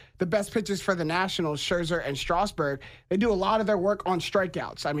look at the best pitchers for the Nationals, Scherzer and Strasburg, they do a lot of their work on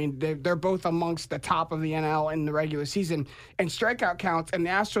strikeouts. I mean, they're both amongst the top of the NL in the regular season in strikeout counts, and the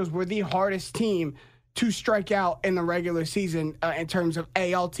Astros were the hardest team to strike out in the regular season in terms of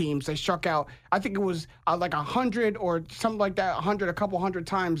AL teams. They struck out, I think it was like 100 or something like that, a couple hundred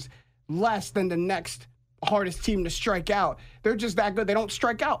times less than the next hardest team to strike out. They're just that good. They don't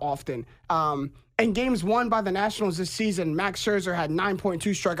strike out often. In games won by the Nationals this season, Max Scherzer had 9.2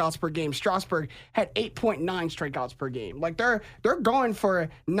 strikeouts per game. Strasburg had 8.9 strikeouts per game. Like they're going for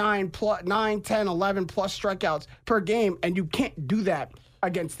 9, 10, 11 plus strikeouts per game, and you can't do that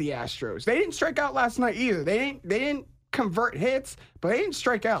against the Astros. They didn't strike out last night either. They didn't convert hits, but they didn't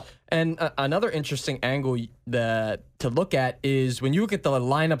strike out. And another interesting angle to look at is when you look at the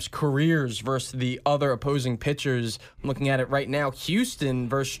lineup's careers versus the other opposing pitchers. I'm looking at it right now. Houston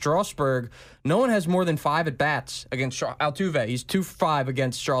versus Strasburg. No one has more than 5 at-bats against Altuve. He's 2 for 5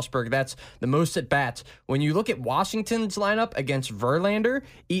 against Strasburg. That's the most at-bats. When you look at Washington's lineup against Verlander,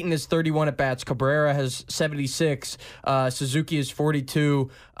 Eaton has 31 at-bats. Cabrera has 76. Suzuki is 42.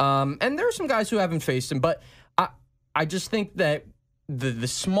 And there are some guys who haven't faced him, but I just think that the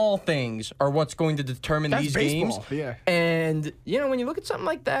small things are what's going to determine these baseball, games. Yeah. And, when you look at something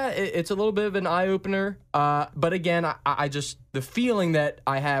like that, it's a little bit of an eye-opener. But again, I just, the feeling that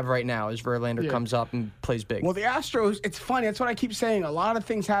I have right now is Verlander comes up and plays big. Well, the Astros, it's funny. That's what I keep saying. A lot of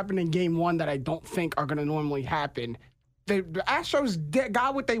things happened in Game 1 that I don't think are going to normally happen. The Astros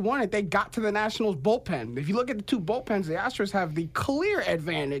got what they wanted. They got to the Nationals bullpen. If you look at the two bullpens, the Astros have the clear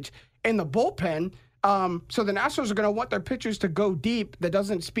advantage in the bullpen. So the Nationals are going to want their pitchers to go deep. That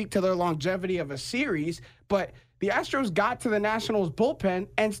doesn't speak to their longevity of a series, but the Astros got to the Nationals bullpen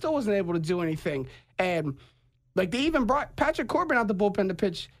and still wasn't able to do anything. And like they even brought Patrick Corbin out the bullpen to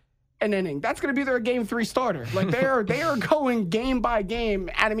pitch an inning. That's going to be their Game 3 starter. Like they are going game by game.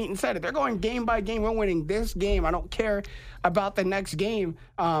 Adam Eaton said it. They're going game by game. We're winning this game. I don't care about the next game.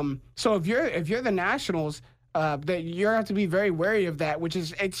 So if you're the Nationals, That you have to be very wary of that,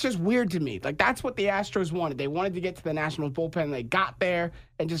 it's just weird to me. Like, that's what the Astros wanted. They wanted to get to the Nationals bullpen. They got there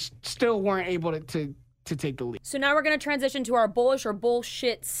and just still weren't able to take the lead. So now we're going to transition to our bullish or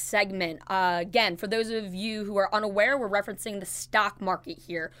bullshit segment. Again, for those of you who are unaware, we're referencing the stock market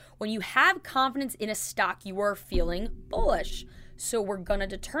here. When you have confidence in a stock, you are feeling bullish. So we're going to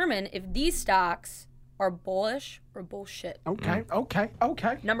determine if these stocks are bullish or bullshit. Okay.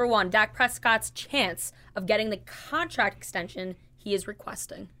 Number 1, Dak Prescott's chance of getting the contract extension he is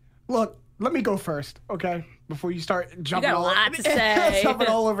requesting. Look, let me go first, okay? Before you start jumping got a all lot to say. jumping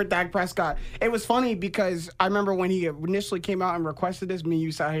all over Dak Prescott. It was funny because I remember when he initially came out and requested this, me and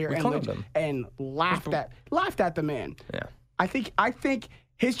you sat here and laughed at the man. Yeah. I think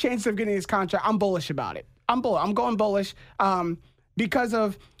his chances of getting his contract, I'm bullish about it. I'm going bullish because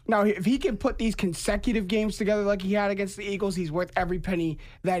of now, if he can put these consecutive games together like he had against the Eagles, he's worth every penny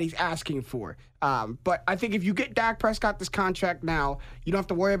that he's asking for. But I think if you get Dak Prescott this contract now, you don't have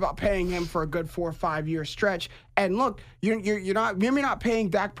to worry about paying him for a good 4 or 5 year stretch. And look, you're not paying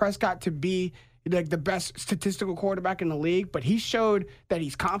Dak Prescott to be like the best statistical quarterback in the league, but he showed that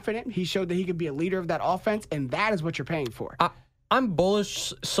he's confident. He showed that he could be a leader of that offense, and that is what you're paying for. I'm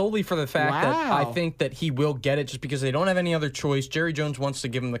bullish solely for the fact that I think that he will get it just because they don't have any other choice. Jerry Jones wants to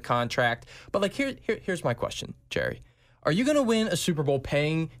give him the contract. But like here's my question, Jerry. Are you going to win a Super Bowl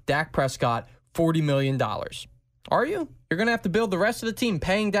paying Dak Prescott $40 million? Are you? You're going to have to build the rest of the team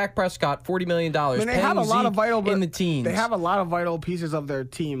paying Dak Prescott $40 million. I mean, they have a lot of vital in the teams. They have a lot of vital pieces of their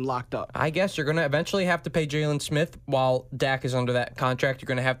team locked up. I guess you're going to eventually have to pay Jalen Smith while Dak is under that contract. You're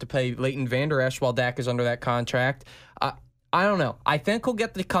going to have to pay Leighton Vander Esch while Dak is under that contract. I don't know. I think he'll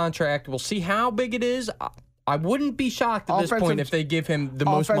get the contract. We'll see how big it is. I wouldn't be shocked at this point if they give him the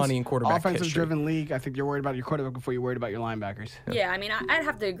most money in quarterback history. Offensive-driven league. I think you're worried about your quarterback before you're worried about your linebackers. Yeah, I mean, I'd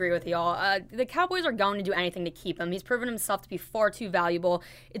have to agree with y'all. The Cowboys are going to do anything to keep him. He's proven himself to be far too valuable.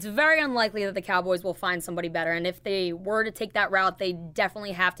 It's very unlikely that the Cowboys will find somebody better. And if they were to take that route, they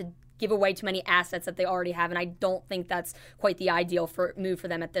definitely have to give away too many assets that they already have, and I don't think that's quite the ideal move for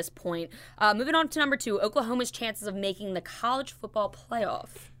them at this point. Moving on to number 2, Oklahoma's chances of making the college football playoff.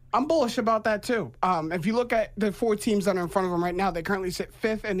 I'm bullish about that, too. If you look at the 4 teams that are in front of them right now, they currently sit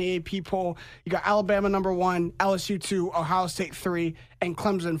 5th in the AP poll. You got Alabama number 1, LSU 2, Ohio State 3, and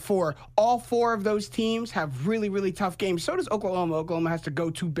Clemson 4. All 4 of those teams have really, really tough games. So does Oklahoma. Oklahoma has to go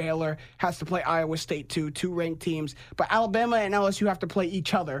to Baylor, has to play Iowa State, two ranked teams. But Alabama and LSU have to play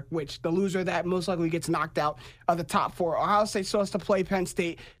each other, which the loser of that most likely gets knocked out of the top 4. Ohio State still has to play Penn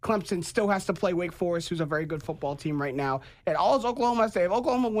State. Clemson still has to play Wake Forest, who's a very good football team right now. And all Oklahoma has to say, if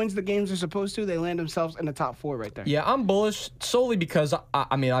Oklahoma wins the games they're supposed to, they land themselves in the top 4 right there. Yeah, I'm bullish solely because,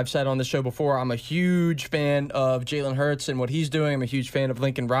 I mean, I've said on the show before, I'm a huge fan of Jalen Hurts and what he's doing. I'm a huge fan of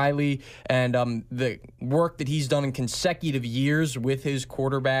Lincoln Riley and the work that he's done in consecutive years with his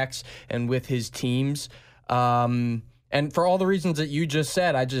quarterbacks and with his teams. And for all the reasons that you just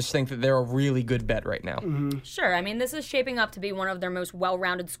said, I just think that they're a really good bet right now. Mm-hmm. Sure. I mean, this is shaping up to be one of their most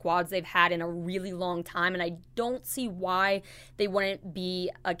well-rounded squads they've had in a really long time, and I don't see why they wouldn't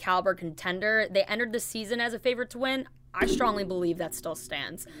be a caliber contender. They entered the season as a favorite to win. I strongly believe that still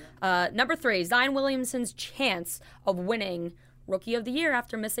stands. Number 3, Zion Williamson's chance of winning Rookie of the Year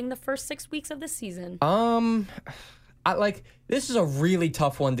after missing the first 6 weeks of the season. This is a really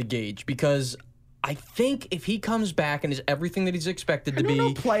tough one to gauge because I think if he comes back and is everything that he's expected to be,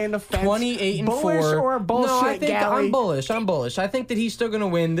 28-4, bullish or bullshit, no, I think Gally? I'm bullish. I think that he's still going to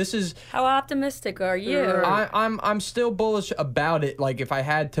win. This is How optimistic are you? I'm still bullish about it. Like if I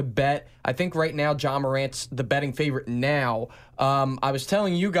had to bet, I think right now John Morant's the betting favorite now. I was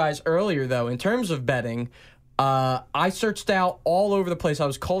telling you guys earlier though, in terms of betting, I searched out all over the place. I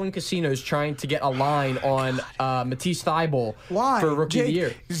was calling casinos trying to get a line on Matisse Thybulle for Rookie of the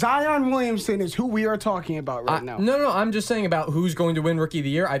Year. Zion Williamson is who we are talking about right now. No, I'm just saying about who's going to win Rookie of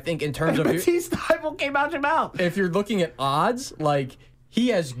the Year. I think in terms of Matisse Thybulle came out your mouth. If you're looking at odds, like he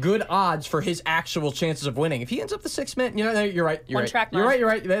has good odds for his actual chances of winning. If he ends up the 6th man, you're right. You're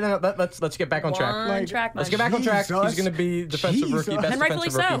right. Let's get back on track. Let's get back on track. He's going to be defensive rookie, best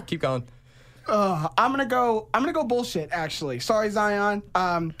defensive rookie. Keep going. I'm gonna go bullshit. Actually, sorry Zion.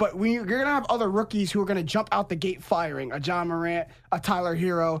 But you're gonna have other rookies who are gonna jump out the gate firing. A John Morant, a Tyler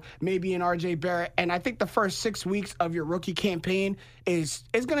Hero, maybe an RJ Barrett. And I think the first 6 weeks of your rookie campaign is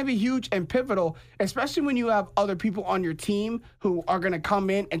gonna be huge and pivotal, especially when you have other people on your team who are gonna come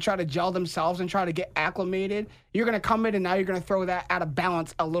in and try to gel themselves and try to get acclimated. You're going to come in and now you're going to throw that out of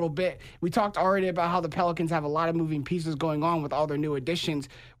balance a little bit. We talked already about how the Pelicans have a lot of moving pieces going on with all their new additions.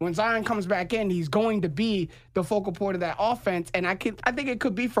 When Zion comes back back in. He's going to be the focal point of that offense, and I think it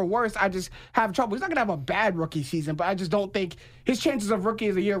could be for worse. I just have trouble. He's not going to have a bad rookie season, but I just don't think his chances of rookie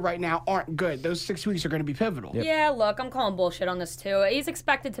of the year right now aren't good. Those 6 weeks are going to be pivotal. Yeah, look, I'm calling bullshit on this too. He's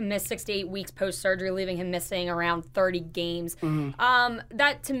expected to miss 6 to 8 weeks post-surgery, leaving him missing around 30 games.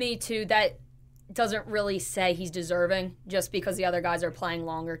 That, to me, too, that doesn't really say he's deserving just because the other guys are playing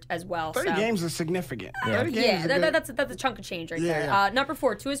longer as well. 30 so. games is significant. 30 games Yeah, is good. that's a chunk of change right Yeah, there. yeah. Number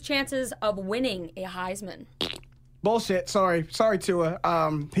 4, to his chances of winning a Heisman. Bullshit. Sorry, Tua.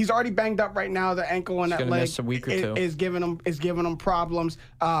 He's already banged up right now. The ankle on that gonna leg miss a week or two. is giving him problems.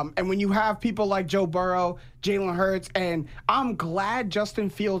 And when you have people like Joe Burrow, Jalen Hurts, and I'm glad Justin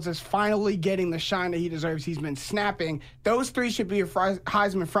Fields is finally getting the shine that he deserves. He's been snapping. Those 3 should be your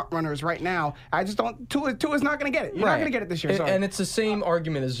Heisman frontrunners right now. I just don't. Tua's not going to get it. You're not going to get it this year. Sorry. And it's the same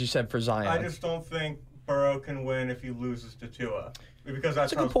argument as you said for Zion. I just don't think Burrow can win if he loses to Tua. Because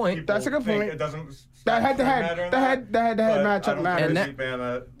that's a good how point. people That's a good think. point. It doesn't That head-to-head matchup I matters. don't think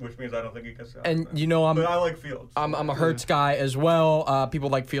Bama, which means I don't think he gets out. And you know, but I like Fields. I'm a Hurts guy as well. People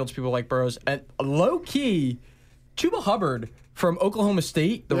like Fields, people like Burrows, and low key, Chuba Hubbard from Oklahoma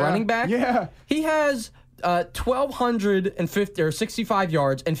State, the running back. Yeah. He has 1,250 or 65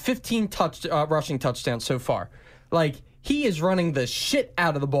 yards and 15 rushing touchdowns so far. Like, he is running the shit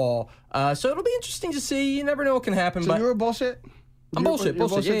out of the ball. So it'll be interesting to see. You never know what can happen. So but you're a bullshit? I'm bullshit. You're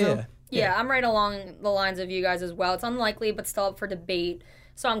Yeah. too? Yeah, I'm right along the lines of you guys as well. It's unlikely, but still up for debate.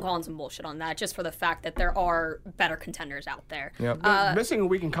 So I'm calling some bullshit on that, just for the fact that there are better contenders out there. Yep. Missing a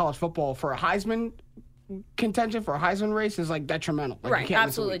week in college football for a Heisman contention, for a Heisman race, is like detrimental. Like, you Right, can't miss a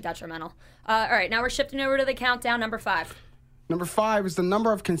absolutely week. detrimental. All right, now we're shifting over to the countdown. Number 5. Number 5 is the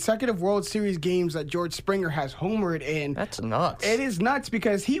number of consecutive World Series games that George Springer has homered in. That's nuts. It is nuts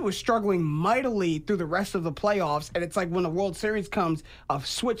because he was struggling mightily through the rest of the playoffs, and it's like when the World Series comes,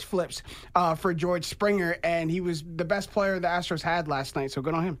 switch flips for George Springer, and he was the best player the Astros had last night, so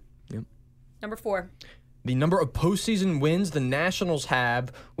good on him. Number 4. The number of postseason wins the Nationals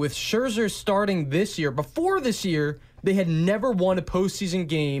have, with Scherzer starting this year. Before this year, they had never won a postseason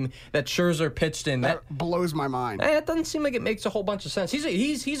game that Scherzer pitched in. That blows my mind. It doesn't seem like it makes a whole bunch of sense.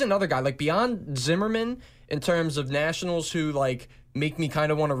 He's another guy, like beyond Zimmerman, in terms of Nationals who like make me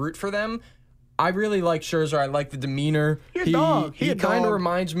kind of want to root for them. I really like Scherzer. I like the demeanor. He a dog. He a kind of dog.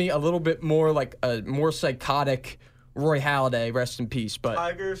 reminds me a little bit more like a more psychotic Roy Halladay, rest in peace. But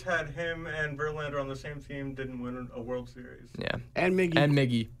Tigers had him and Verlander on the same team, didn't win a World Series. yeah, And Miggy. and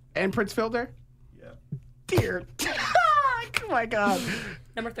Miggy. And Prince Fielder? Yeah. Dear. Oh, my God.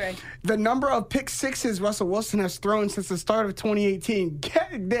 Number 3. The number of pick sixes Russell Wilson has thrown since the start of 2018.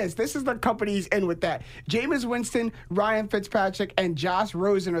 Get this. This is the company he's in with that. Jameis Winston, Ryan Fitzpatrick, and Josh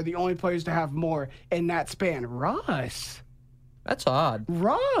Rosen are the only players to have more in that span. Russ. That's odd.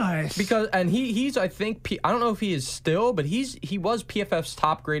 Because he's I think I don't know if he is still, but he was PFF's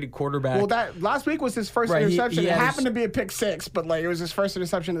top graded quarterback. well, that last week was his first Right, he interception. It had happened to be a pick six, but like it was his first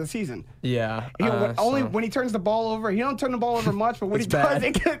interception of the season. yeah, When he turns the ball over, he don't turn the ball over much, but when he It's does, bad.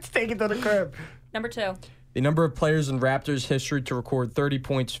 it gets taken to the crib. Number 2. the number of players in Raptors history to record 30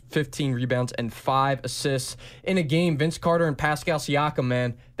 points, 15 rebounds, and 5 assists in a game. Vince Carter and Pascal Siakam,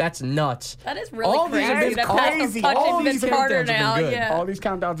 man, that's nuts. That is really All these have crazy. been That Pascal's crazy. touching All Vince these Carter countdowns have been now. good. Yeah. All these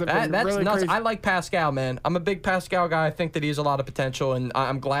countdowns have been That's really nuts. crazy. I like Pascal, man. I'm a big Pascal guy. I think that he has a lot of potential, and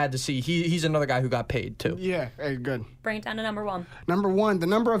I'm glad to see he's another guy who got paid too. Yeah, hey, good. Bring it down to number 1. Number 1, the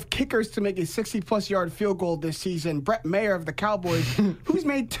number of kickers to make a 60-plus yard field goal this season. Brett Mayer of the Cowboys, who's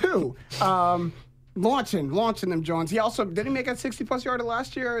made 2. Launching them, Jones. He also, did he make a 60-plus yarder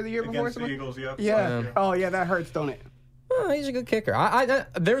last year or the year before? Against the Eagles, yep. Yeah. Oh, yeah, that hurts, don't it? Oh, he's a good kicker.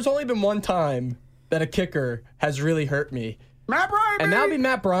 There's only been one time that a kicker has really hurt me. Matt Bryant, And that would be baby!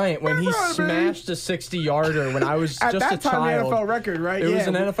 Matt Bryant when he Matt Bryant, smashed a 60-yarder when I was At just that a time, child. the NFL record, right? It was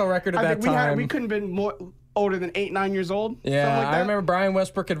an NFL record at I that think time. we couldn't have been more older than 8, 9 years old. Yeah, something like I that. remember Brian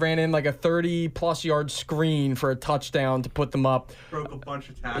Westbrook had ran in like a 30-plus yard screen for a touchdown to put them up. Broke a bunch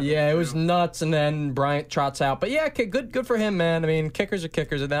of tackles. Yeah, it was too. nuts, and then Bryant trots out. But yeah, good for him, man. I mean, kickers are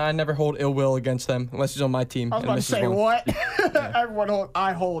kickers, and I never hold ill will against them unless he's on my team. I was and about to misses say, one. what?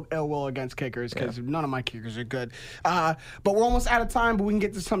 I hold ill will against kickers because none of my kickers are good. But we're almost out of time, but we can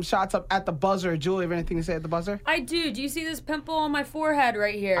get to some shots up at the buzzer. Julie, have anything to say at the buzzer? I do. Do you see this pimple on my forehead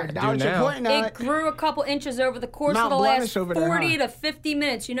right here? Now that you're now. pointing at It grew a couple inches inches over the course Mount of the last Blemish over there, 40 huh? to 50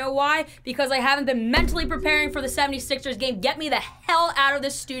 minutes. You know why? Because I haven't been mentally preparing for the 76ers game. Get me the hell out of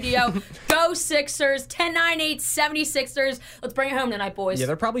this studio. Go Sixers. 10-9-8 76ers. Let's bring it home tonight, boys. Yeah,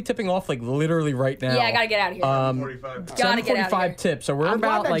 they're probably tipping off like literally right now. Yeah, I got to get out of here. 45. Gotta get out of 7:45 here. tip, so we're I'm glad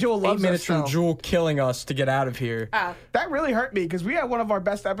about that like Jewel 8 loves minutes us, from though. Jewel killing us to get out of here. That really hurt me because we had one of our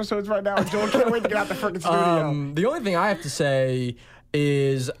best episodes right now. And Joel can't wait to get out the freaking studio. The only thing I have to say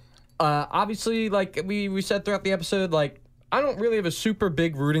is, obviously, like we said throughout the episode, like I don't really have a super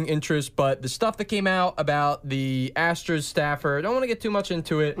big rooting interest, but the stuff that came out about the Astros staffer, I don't want to get too much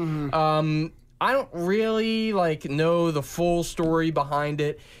into it. I don't really like know the full story behind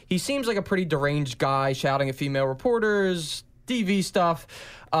it. He seems like a pretty deranged guy, shouting at female reporters, TV stuff.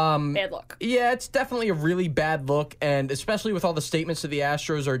 Bad look. Yeah, it's definitely a really bad look, and especially with all the statements that the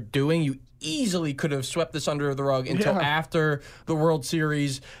Astros are doing, you easily could have swept this under the rug until after the World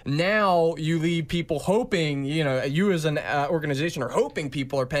Series. Now you leave people hoping, you know, you as an organization are hoping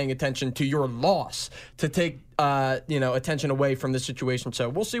people are paying attention to your loss to take, attention away from this situation. So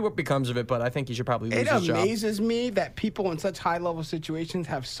we'll see what becomes of it, but I think he should probably lose It his job. amazes me that people in such high-level situations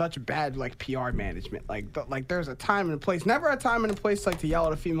have such bad like PR management. Like there's a time and a place. Never a time and a place like to yell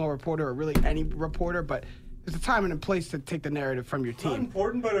at a female reporter or really any reporter, but there's a time and a place to take the narrative from your Not team.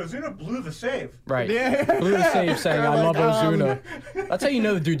 important, but Ozuna blew the save. Right. Yeah. Blew the save saying, I love Like, Ozuna. That's how you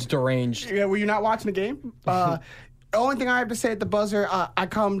know the dude's deranged. Yeah, were you not watching the game? The only thing I have to say at the buzzer, I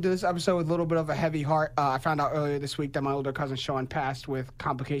come to this episode with a little bit of a heavy heart. I found out earlier this week that my older cousin Sean passed with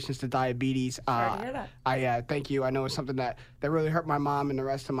complications to diabetes. Sorry to hear that. Thank you. I know it's something that really hurt my mom and the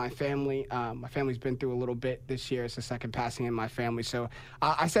rest of my family. My family's been through a little bit this year. It's the second passing in my family. So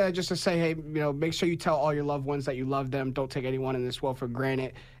I said that just to say, hey, make sure you tell all your loved ones that you love them. Don't take anyone in this world for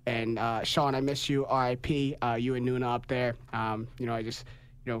granted. And Sean, I miss you. R.I.P. You and Nuna up there. I just,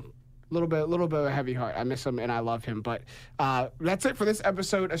 little bit of a heavy heart. I miss him and I love him. But that's it for this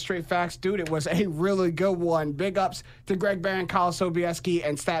episode of Straight Facts. Dude, it was a really good one. Big ups to Greg Barron, Kyle Sobieski,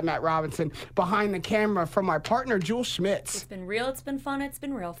 and Stat Matt Robinson. Behind the camera from my partner, Jules Schmitz. It's been real. It's been fun. It's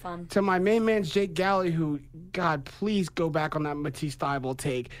been real fun. To my main man, Jake Galley, who, God, please go back on that Matisse Thybulle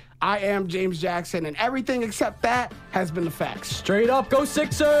take. I am James Jackson, and everything except that has been the facts. Straight up, go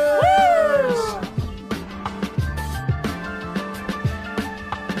Sixers!